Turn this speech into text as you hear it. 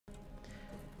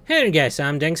Hey guys,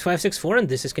 I'm Danks564 and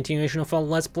this is continuation of our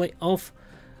Let's Play of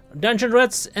Dungeon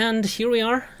Rats, and here we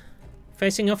are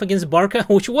facing off against Barca,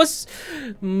 which was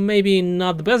maybe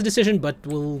not the best decision, but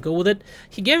we'll go with it.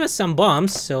 He gave us some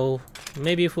bombs, so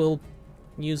maybe if we'll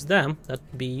use them,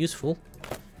 that'd be useful.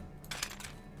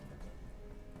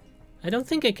 I don't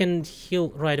think I can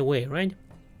heal right away, right?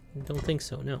 I don't think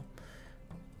so, no.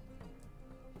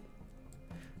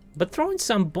 But throwing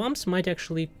some bombs might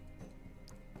actually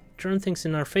turn things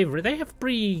in our favor. They have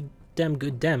pretty damn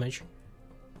good damage.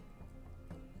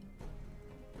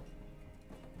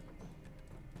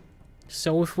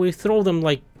 So if we throw them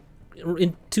like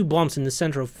in 2 bombs in the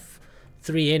center of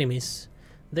 3 enemies,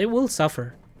 they will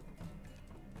suffer.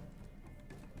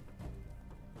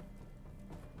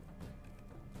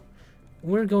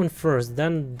 We're going first,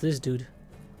 then this dude.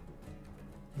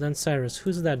 Then Cyrus.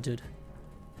 Who's that dude?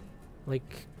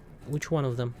 Like, which one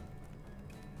of them?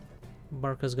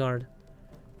 Barca's guard.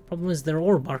 Problem is they're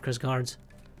all Barca's guards.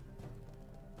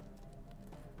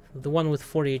 The one with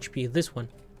 40 HP, this one.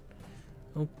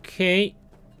 Okay.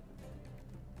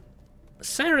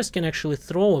 Cyrus can actually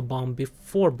throw a bomb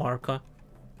before Barca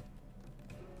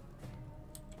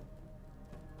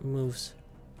moves.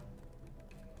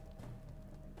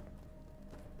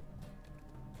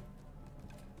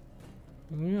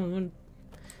 You know,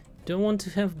 don't want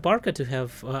to have Barca to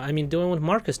have, I mean, don't want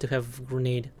Marcus to have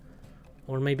grenade.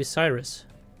 Or maybe Cyrus.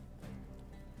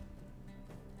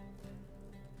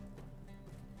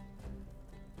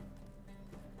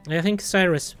 I think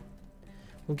Cyrus.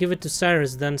 We'll give it to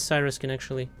Cyrus, then Cyrus can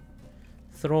actually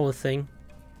throw a thing.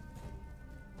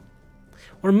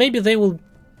 Or maybe they will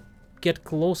get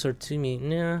closer to me.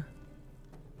 Nah.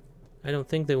 I don't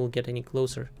think they will get any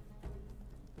closer.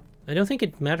 I don't think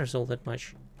it matters all that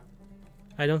much.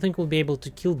 I don't think we'll be able to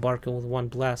kill Barca with 1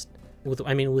 blast.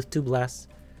 With 2 blasts.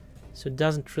 So it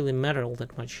doesn't really matter all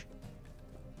that much.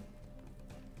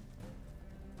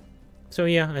 So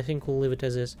yeah, I think we'll leave it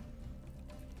as is.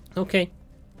 Okay.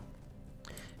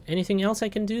 Anything else I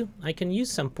can do? I can use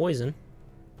some poison.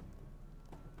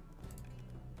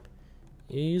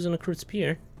 You using a crude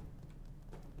spear?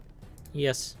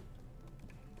 Yes.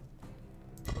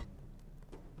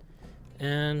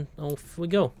 And off we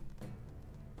go.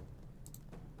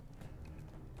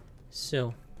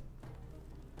 So.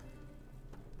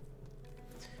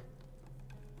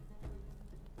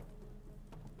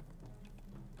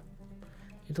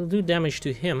 It'll do damage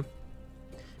to him.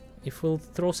 If we'll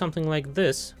throw something like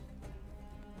this.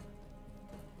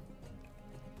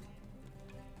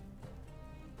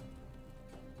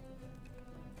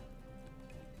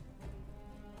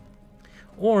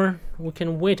 Or we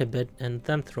can wait a bit and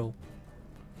then throw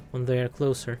when they are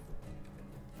closer.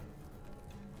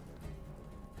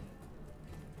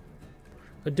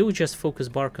 But do we just focus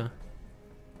Barca?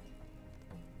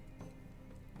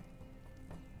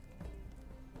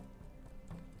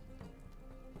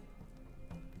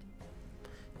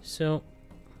 So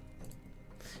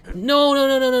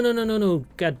no,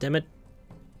 god damn it.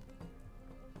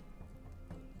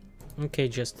 Okay,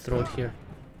 just throw it here.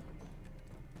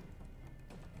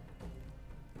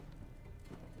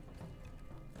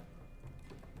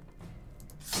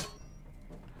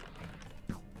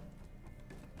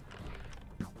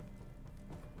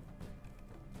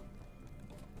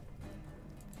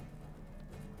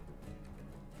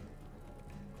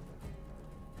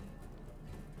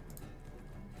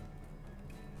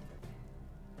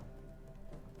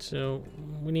 So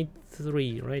we need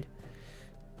 3, right?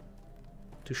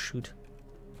 To shoot.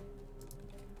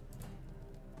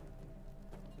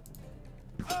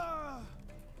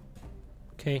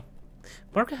 Okay.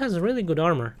 Barca has really good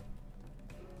armor.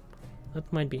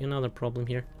 That might be another problem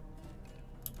here.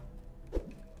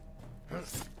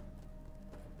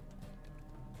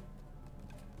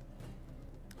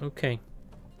 Okay.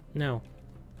 Now.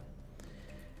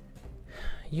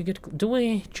 You get... Do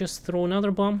I just throw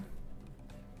another bomb?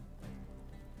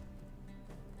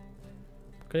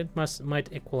 It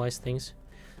might equalize things.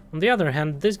 On the other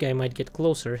hand, this guy might get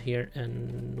closer here,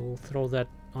 and we'll throw that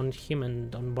on him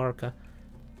and on Barca.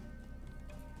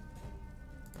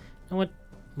 You know what?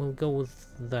 We'll go with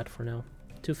that for now.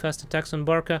 2 fast attacks on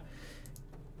Barca.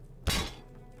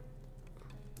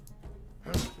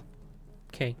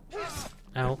 Okay.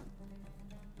 Ow.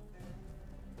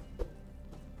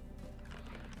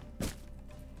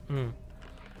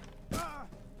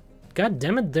 God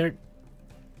damn it, they're...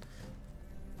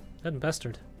 That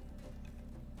bastard.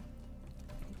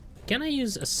 Can I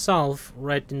use a salve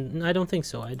right in... I don't think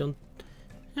so. I don't...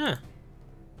 Yeah.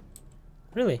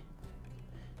 Really?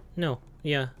 No.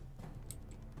 Yeah.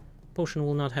 Potion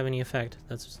will not have any effect.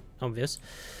 That's obvious.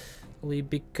 Only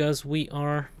because we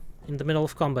are in the middle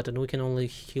of combat, and we can only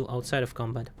heal outside of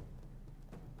combat.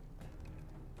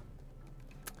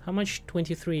 How much?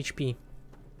 23 HP.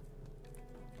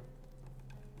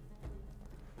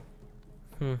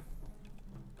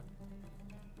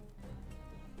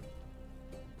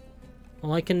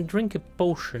 Well, I can drink a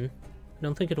potion. I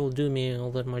don't think it will do me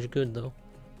all that much good, though.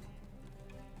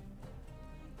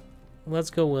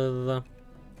 Let's go with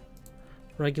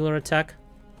regular attack.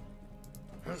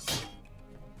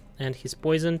 And he's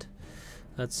poisoned.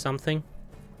 That's something.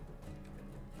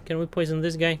 Can we poison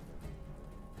this guy?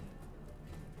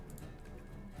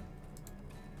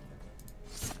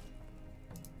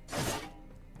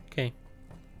 Okay.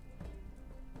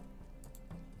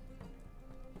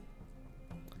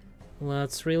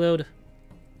 Let's reload.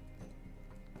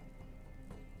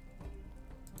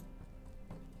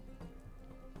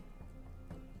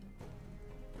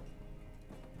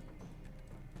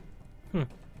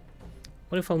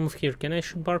 What if I'll move here? Can I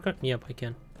shoot Barca? Yep, I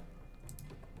can.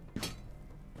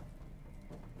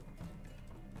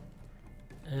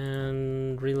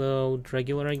 And reload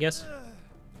regular, I guess.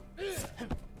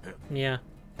 Yeah.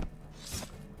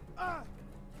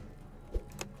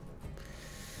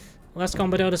 Last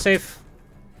combat autosave.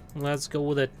 Let's go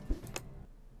with it.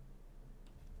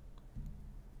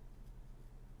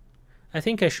 I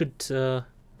think I should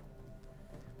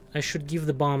give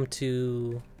the bomb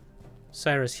to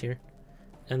Cyrus here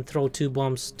and throw 2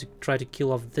 bombs to try to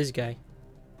kill off this guy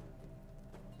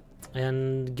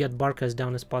and get Barca as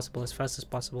down as possible, as fast as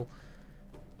possible.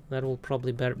 That will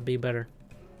probably be better.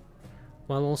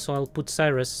 Well, also I'll put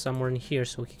Cyrus somewhere in here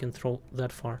so he can throw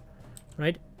that far,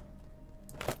 right?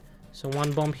 So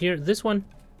 1 bomb here. This one,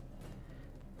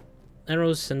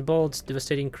 arrows and bolts,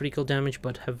 devastating critical damage,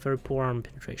 but have very poor armor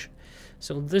penetration.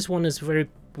 So this one is very...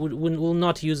 We'll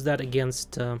not use that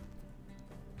against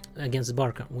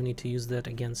Barca. We need to use that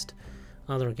against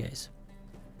other guys.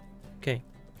 Okay,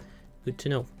 good to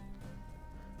know.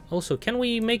 Also, can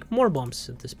we make more bombs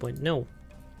at this point? No.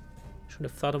 Should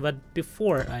have thought of that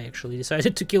before I actually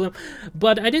decided to kill him.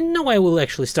 But I didn't know I will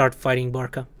actually start fighting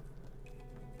Barca.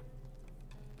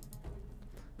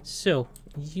 So,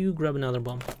 you grab another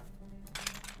bomb.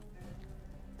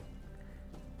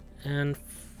 And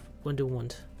what do we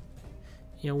want?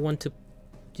 Yeah, I want to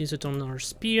use it on our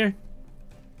spear.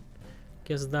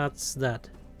 Guess that's that.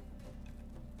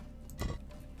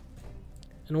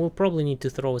 And we'll probably need to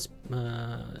throw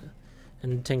and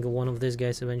entangle one of these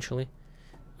guys eventually.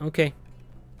 Okay,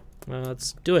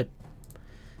 let's do it.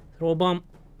 Throw a bomb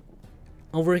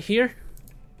over here.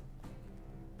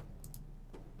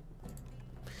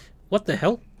 What the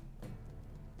hell?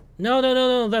 No, no, no,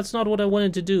 no, that's not what I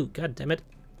wanted to do. God damn it.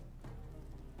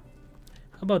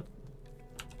 How about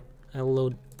I'll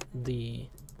load the...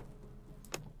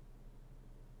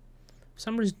 For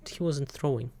some reason he wasn't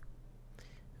throwing,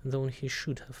 though he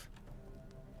should have.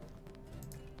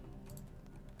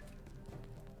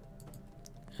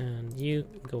 And you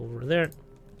go over there.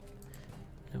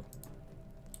 No.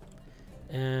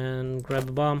 And grab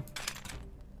a bomb.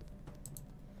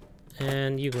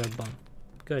 And you grab a bomb.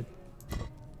 Good.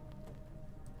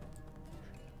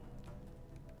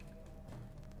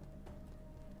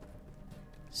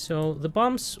 So the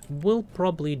bombs will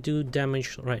probably do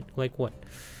damage, right? Like what?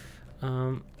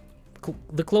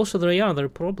 The closer they are, they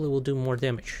probably will do more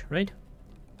damage, right?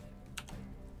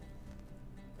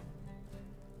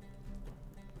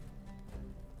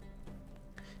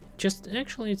 Just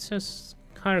actually, it says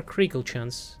higher critical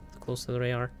chance the closer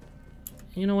they are.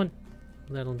 You know what?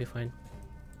 That'll be fine.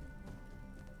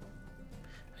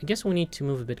 I guess we need to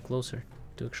move a bit closer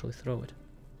to actually throw it.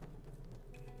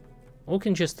 Or we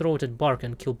can just throw it at Barca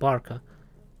and kill Barca,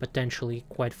 potentially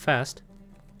quite fast.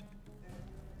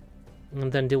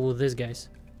 And then deal with these guys.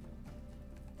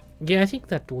 Yeah, I think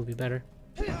that will be better.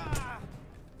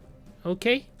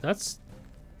 Okay, that's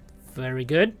very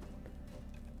good.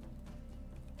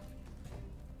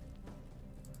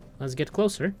 Let's get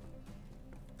closer.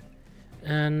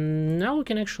 And now we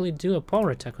can actually do a power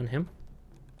attack on him,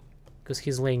 because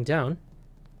he's laying down.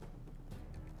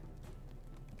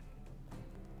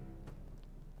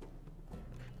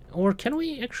 Or can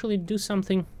we actually do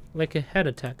something like a head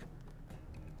attack?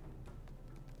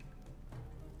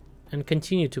 And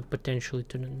continue to potentially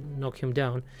to knock him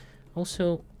down.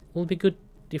 Also, will be good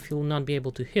if he'll not be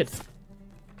able to hit.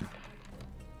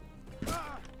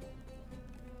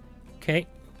 Okay.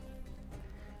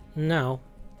 Now,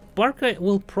 Barca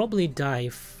will probably die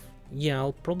if... Yeah,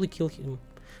 I'll probably kill him.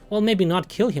 Well, maybe not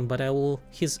kill him, but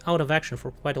he's out of action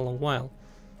for quite a long while.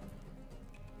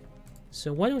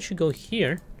 So why don't you go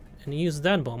here and use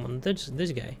that bomb on this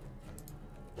guy.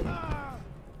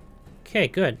 Okay,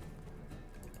 good.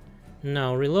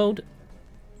 Now reload.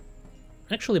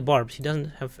 Actually barbed, he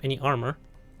doesn't have any armor.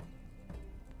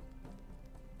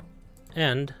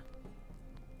 And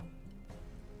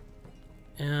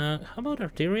how about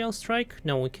arterial strike?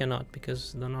 No, we cannot,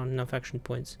 because there are not enough action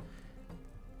points.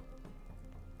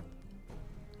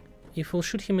 If we'll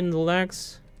shoot him in the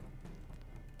legs,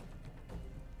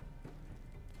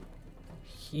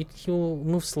 he'll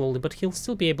move slowly, but he'll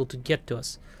still be able to get to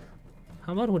us.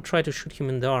 How about we try to shoot him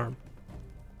in the arm?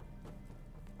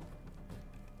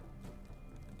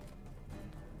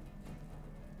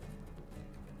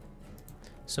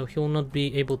 So he'll not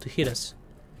be able to hit us.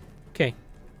 Okay.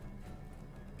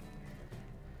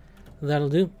 That'll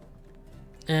do.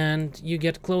 And you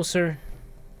get closer.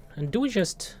 And do we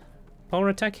just power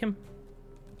attack him?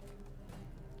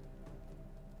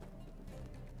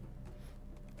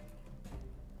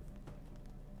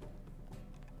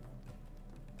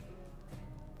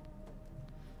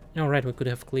 Alright, we could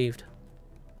have cleaved.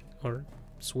 Or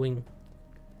swing.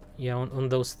 Yeah, on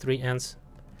those 3 ants.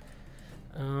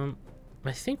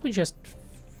 I think we just...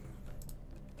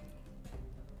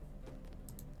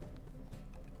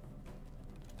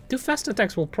 Two fast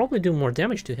attacks will probably do more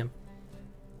damage to him.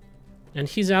 And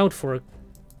he's out for a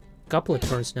couple of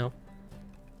turns now.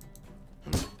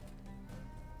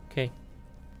 Okay.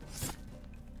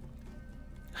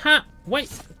 Ha! Wait!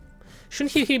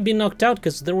 Shouldn't he be knocked out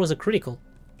because there was a critical?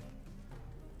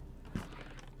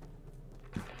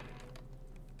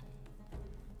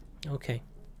 Okay.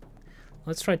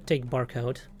 Let's try to take Bark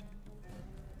out.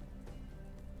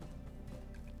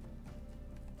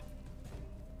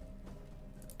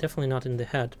 Definitely not in the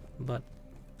head, but...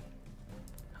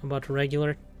 How about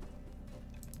regular?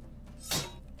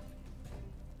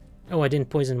 Oh, I didn't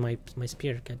poison my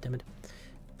spear, goddammit.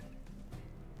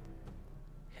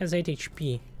 Has 8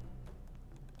 HP.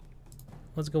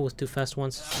 Let's go with 2 fast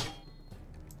ones.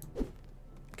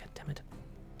 Goddammit.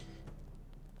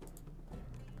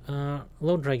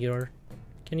 Load regular.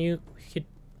 Can you hit...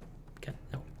 God,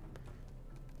 no.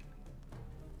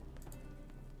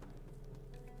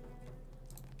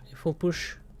 If we'll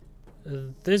push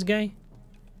this guy.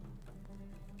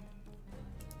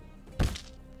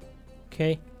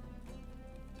 Okay.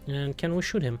 And can we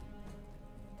shoot him?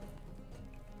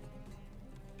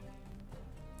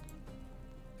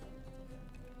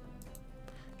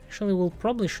 Actually, we'll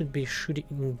probably should be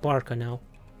shooting Barca now.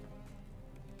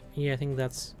 Yeah, I think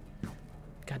that's...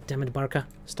 God damn it, Barca.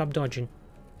 Stop dodging.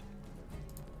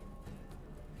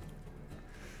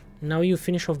 Now you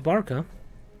finish off Barca.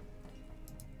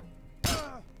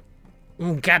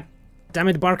 God damn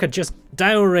it, Barca, just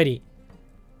die already.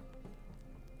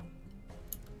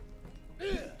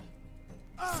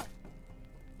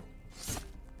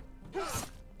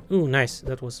 Ooh, nice.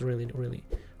 That was really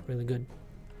good.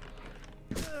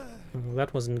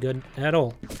 That wasn't good at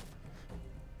all.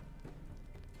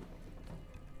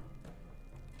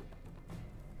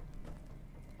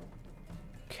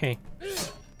 Okay.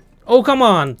 Oh, come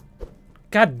on!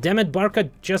 God damn it, Barca,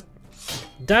 just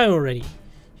die already,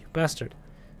 you bastard.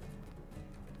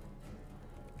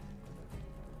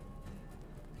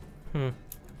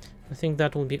 I think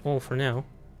that will be all for now.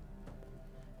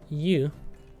 You...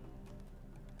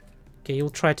 Okay, you'll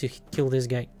try to kill this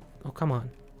guy. Oh, come on.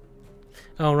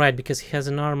 Oh, right, because he has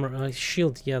an armor,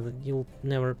 shield. Yeah, you'll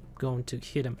never going to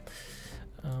hit him.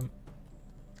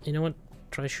 You know what?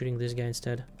 Try shooting this guy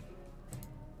instead.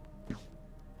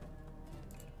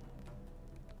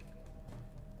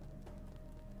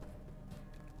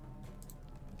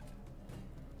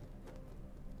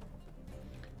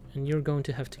 And you're going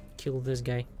to have to kill this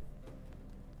guy.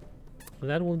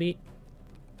 That will be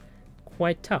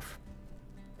quite tough.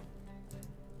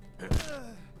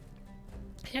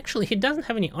 Actually, he doesn't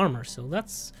have any armor, so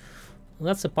that's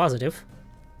a positive.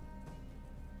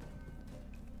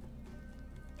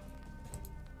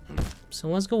 So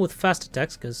let's go with fast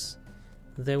attacks, because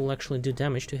they will actually do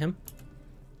damage to him.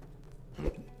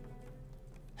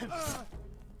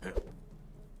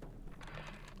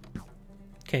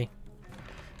 Okay.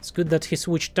 It's good that he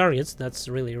switched targets. That's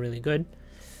really good.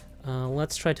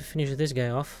 Let's try to finish this guy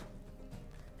off.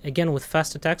 Again with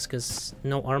fast attacks, because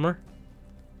no armor.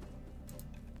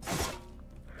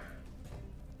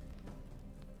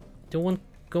 Do you want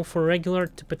to go for regular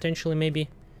to potentially maybe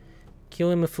kill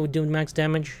him if we do max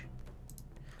damage?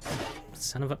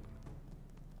 Son of a...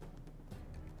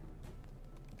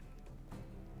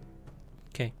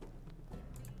 Okay.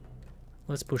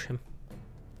 Let's push him.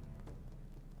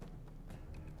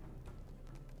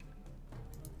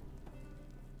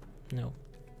 No.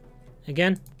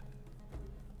 Again.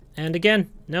 And again.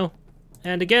 No.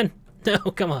 And again. No,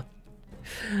 come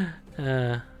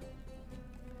on.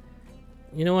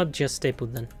 You know what? Just stay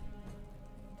put then.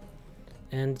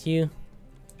 And you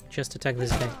just attack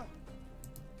this guy.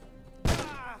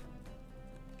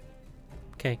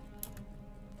 Okay.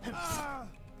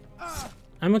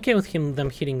 I'm okay with them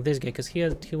hitting this guy because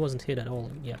he wasn't hit at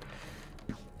all yet.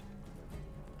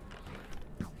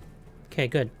 Okay,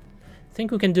 good. I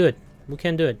think we can do it. We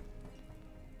can do it.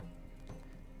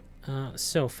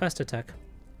 So fast attack.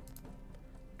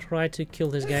 Try to kill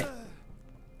this guy.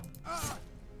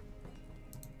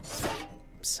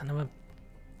 Son of a...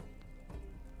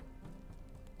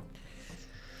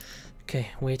 Okay,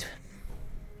 wait.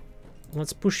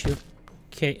 Let's push you.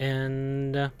 Okay,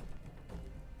 and... we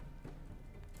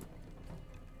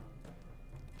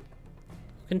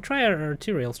can try our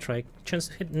arterial strike. Chance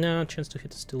to hit... No, chance to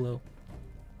hit is too low.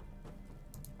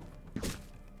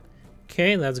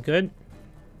 Okay, that's good.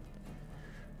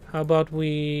 How about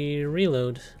we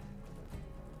reload?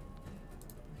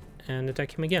 And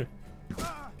attack him again.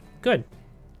 Good.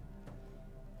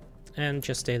 And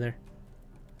just stay there.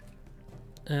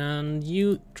 And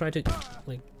you try to,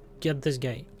 like, get this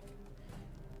guy.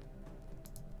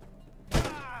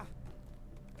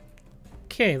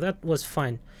 Okay, that was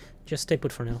fine. Just stay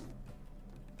put for now.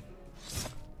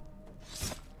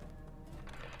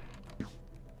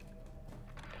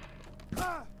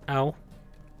 Ow.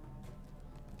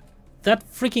 That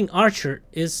freaking archer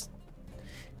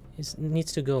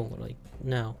needs to go, like,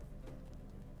 now.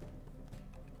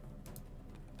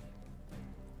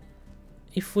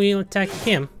 If we attack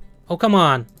him... Oh, come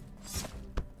on!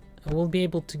 I will be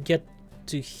able to get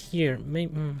to here.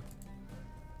 Maybe...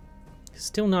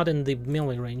 Still not in the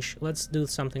melee range. Let's do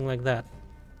something like that.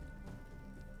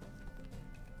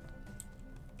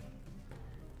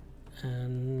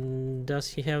 And does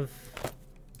he have...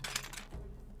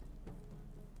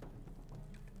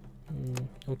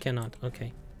 we cannot.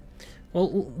 Okay.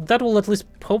 Well, that will at least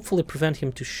hopefully prevent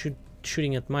him to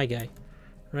shooting at my guy,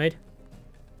 right?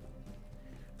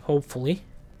 Hopefully.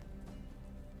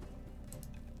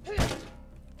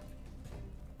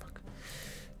 Fuck.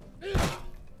 I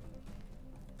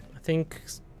think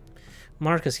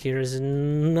Marcus here is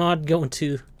not going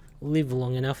to live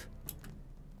long enough.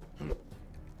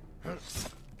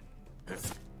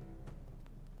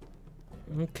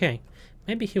 Okay.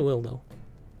 Maybe he will, though.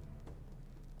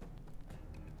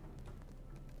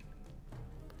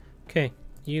 Okay,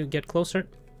 you get closer.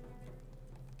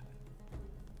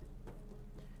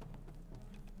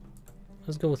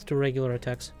 Let's go with 2 regular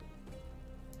attacks.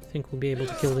 I think we'll be able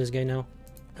to kill this guy now.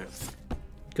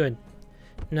 Good.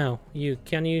 Now,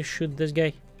 can you shoot this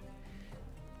guy?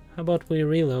 How about we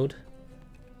reload?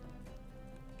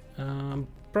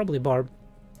 Probably Barb.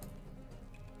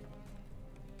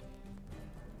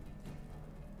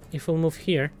 If we'll move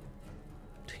here,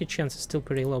 hit chance is still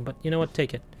pretty low, but you know what?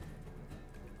 Take it.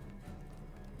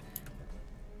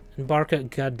 And Barca,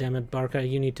 god damn it, Barca,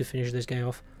 you need to finish this guy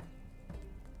off.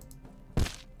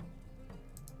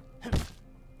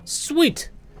 Sweet!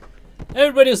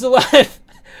 Everybody's alive!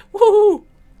 Woohoo!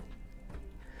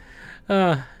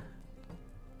 I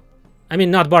mean,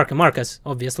 not Barca, Marcus,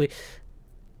 obviously.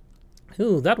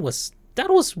 Ooh, that was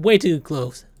way too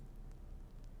close.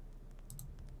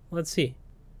 Let's see.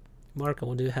 Barca,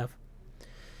 what do you have?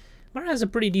 Barca has a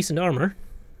pretty decent armor.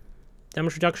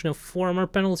 Damage reduction of 4, armor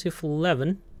penalty of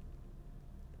 11.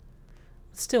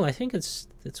 Still, I think it's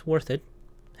worth it.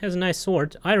 Has a nice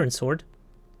sword, iron sword.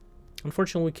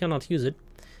 Unfortunately, we cannot use it.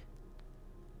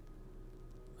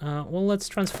 Well, let's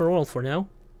transfer all for now.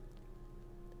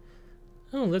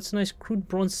 Oh, that's a nice crude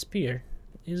bronze spear.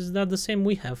 Is that the same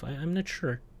we have? I'm not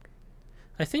sure.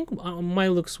 I think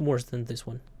mine looks worse than this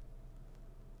one.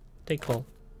 Take all.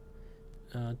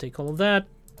 Take all of that,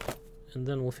 and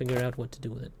then we'll figure out what to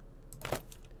do with it.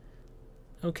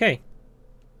 Okay.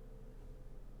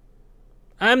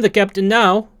 I'm the captain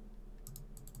now.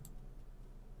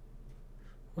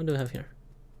 What do we have here?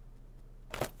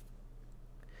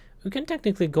 We can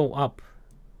technically go up,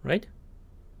 right?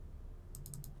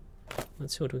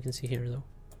 Let's see what we can see here, though.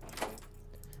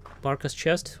 Barca's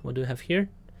chest. What do we have here?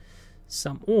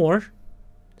 Some ore.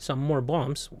 Some more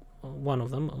bombs. One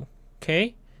of them.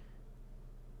 Okay.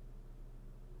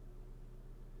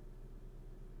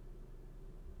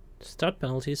 Start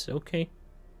penalties. Okay.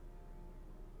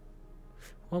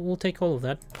 Well, we'll take all of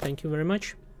that. Thank you very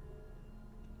much.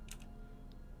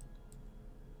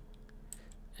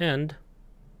 And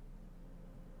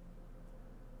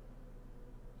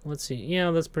let's see.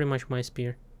 Yeah, that's pretty much my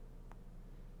spear.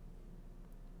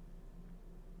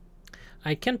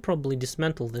 I can probably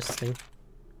dismantle this thing.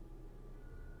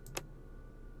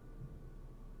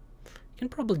 I can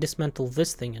probably dismantle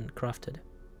this thing and craft it.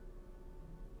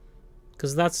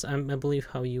 Because that's, I believe,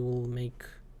 how you will make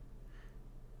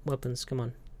weapons. Come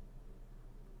on.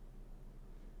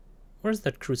 Where's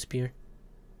that crude spear?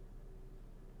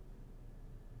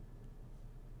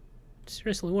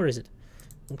 Seriously, where is it?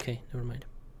 Okay, never mind.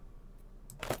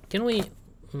 Can we...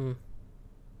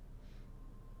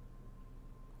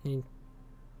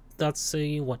 That's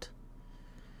a what?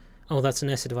 Oh, that's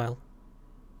an acid vial.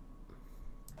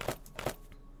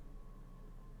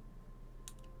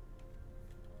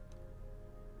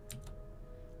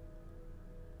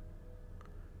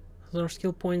 Other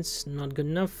skill points, not good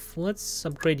enough. Let's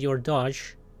upgrade your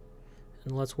dodge.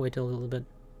 And let's wait a little bit.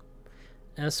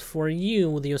 As for you,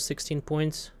 with your 16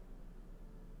 points...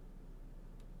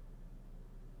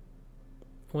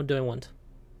 What do I want?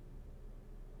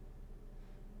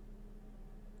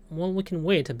 Well, we can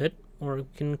wait a bit, or we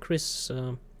can increase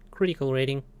critical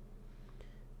rating.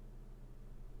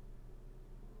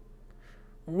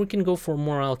 Or we can go for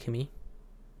more alchemy,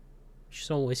 which is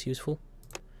always useful.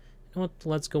 You know what,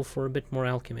 let's go for a bit more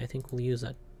alchemy. I think we'll use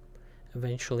that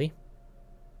eventually.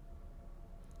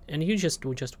 And you just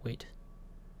wait.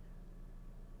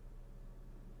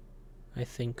 I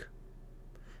think.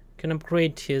 Can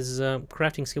upgrade his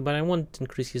crafting skill, but I want to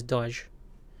increase his dodge,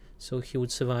 so he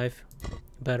would survive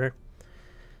better.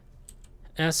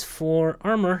 As for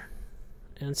armor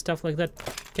and stuff like that,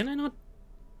 can I not?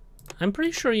 I'm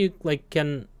pretty sure you like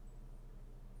can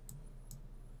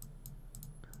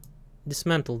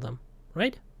dismantle them,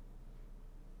 right?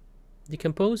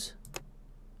 Decompose?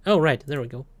 Oh, right, there we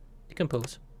go.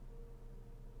 Decompose.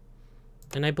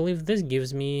 And I believe this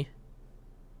gives me...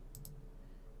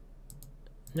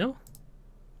 No?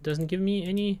 Doesn't give me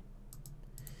any...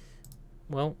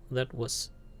 Well, that was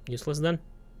useless then.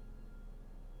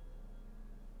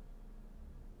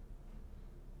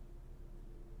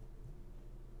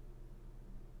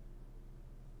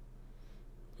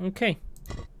 Okay.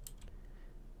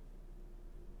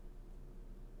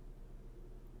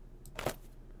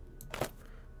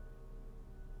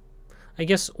 I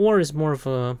guess ore is more of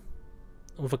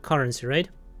a currency, right?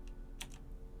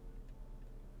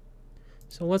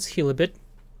 So let's heal a bit.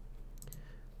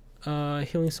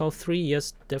 Healing Salve 3,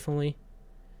 yes, definitely.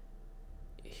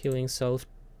 Healing Salve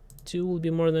 2 will be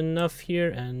more than enough here,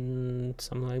 and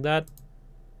something like that.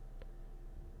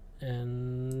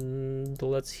 And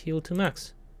let's heal to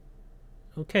max.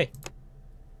 Okay.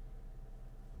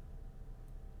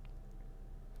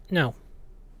 Now,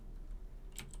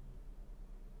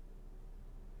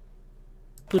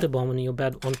 put a bomb on your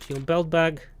onto your belt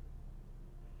bag.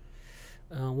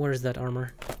 Where is that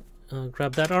armor?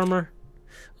 Grab that armor.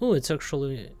 Oh, it's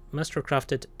actually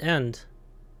mastercrafted and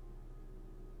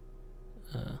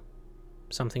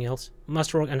something else.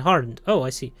 Masterwork and hardened. Oh, I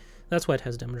see. That's why it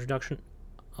has damage reduction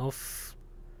of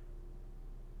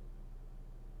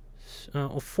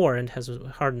 4 and has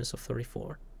a hardness of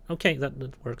 34. Okay, that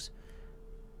works.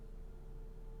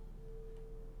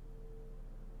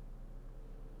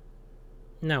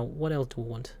 Now, what else do we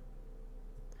want?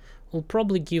 We'll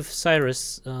probably give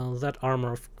Cyrus that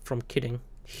armor from Hitting,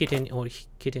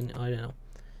 I don't know.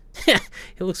 It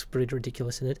looks pretty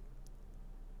ridiculous in it.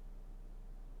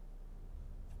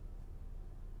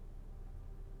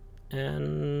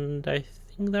 And I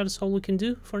think that's all we can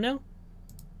do for now.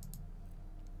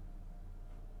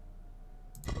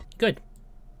 Good.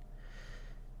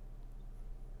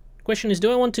 Question is,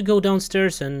 do I want to go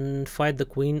downstairs and fight the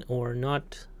queen or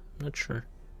not? Not sure.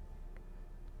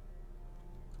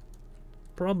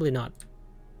 Probably not.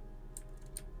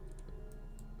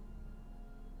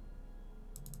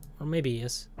 Or maybe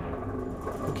yes.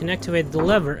 We can activate the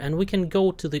lever and we can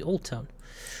go to the old town.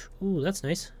 Ooh, that's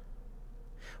nice.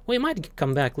 We might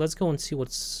come back. Let's go and see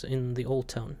what's in the old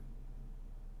town.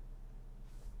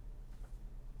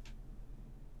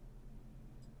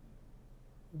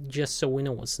 Just so we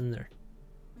know what's in there.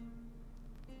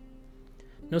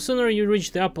 No sooner you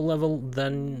reach the upper level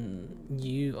than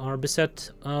you are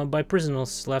beset by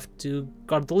prisoners left to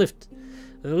guard the lift.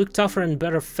 They look tougher and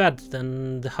better fed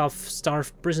than the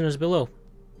half-starved prisoners below.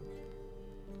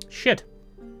 Shit.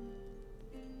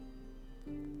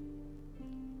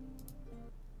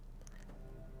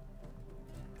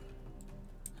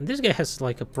 And this guy has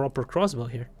like a proper crossbow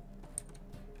here.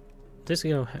 This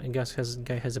guy, I guess, has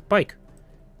a pike.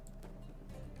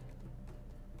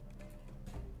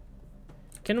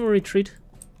 Can we retreat?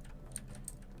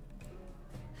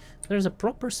 There's a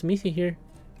proper smithy here.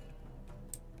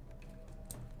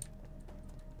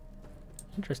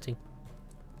 Interesting.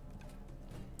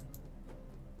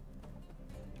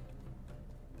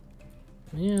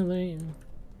 Yeah,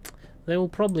 they will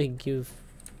probably give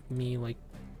me like...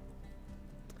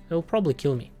 They will probably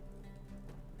kill me.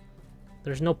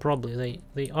 There's no problem.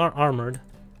 They are armored.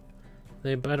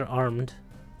 They're better armed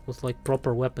with like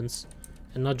proper weapons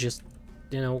and not just,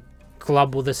 you know,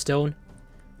 club with a stone.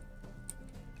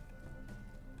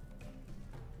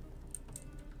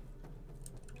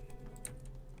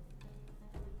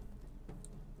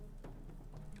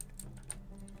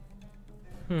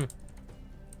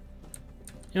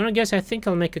 You know, guys, I think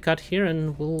I'll make a cut here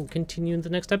and we'll continue in the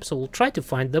next episode. We'll try to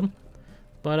find them,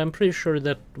 but I'm pretty sure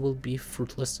that will be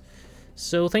fruitless.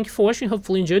 So thank you for watching,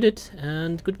 hopefully you enjoyed it,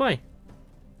 and goodbye.